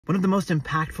One of the most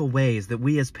impactful ways that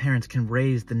we as parents can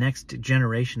raise the next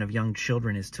generation of young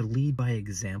children is to lead by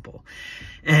example.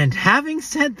 And having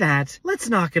said that, let's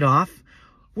knock it off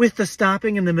with the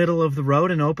stopping in the middle of the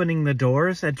road and opening the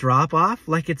doors at drop-off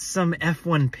like it's some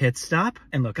F1 pit stop.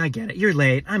 And look, I get it. You're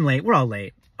late. I'm late. We're all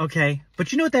late. Okay?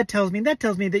 But you know what that tells me? That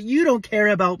tells me that you don't care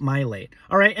about my late.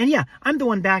 All right? And yeah, I'm the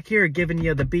one back here giving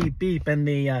you the beep beep and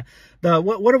the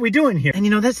what are we doing here? And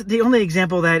you know, that's the only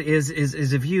example of that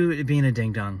is of you being a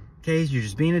ding dong. Okay? You're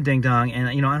just being a ding dong,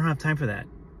 and you know, I don't have time for that.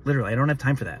 Literally, I don't have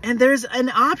time for that. And there's an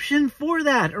option for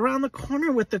that around the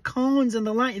corner with the cones and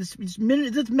the line. It's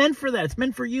meant for that. It's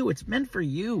meant for you. It's meant for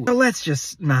you. So let's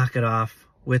just knock it off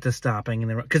with the stopping in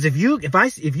the road. Because if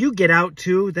you get out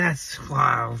too, that's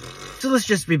wow. So let's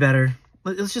just be better.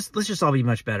 Let's just all be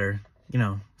much better. You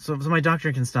know, so my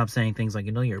doctor can stop saying things like,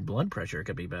 you know, your blood pressure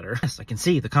could be better. Yes, I can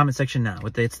see the comment section now.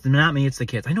 It's not me, it's the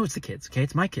kids. I know it's the kids, okay?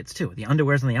 It's my kids too. The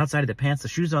underwear's on the outside of the pants, the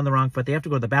shoes are on the wrong foot. They have to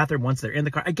go to the bathroom once they're in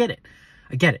the car. I get it.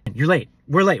 I get it. You're late.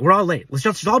 We're late. We're all late. Let's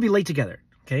just all be late together,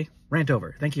 okay? Rant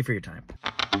over. Thank you for your time.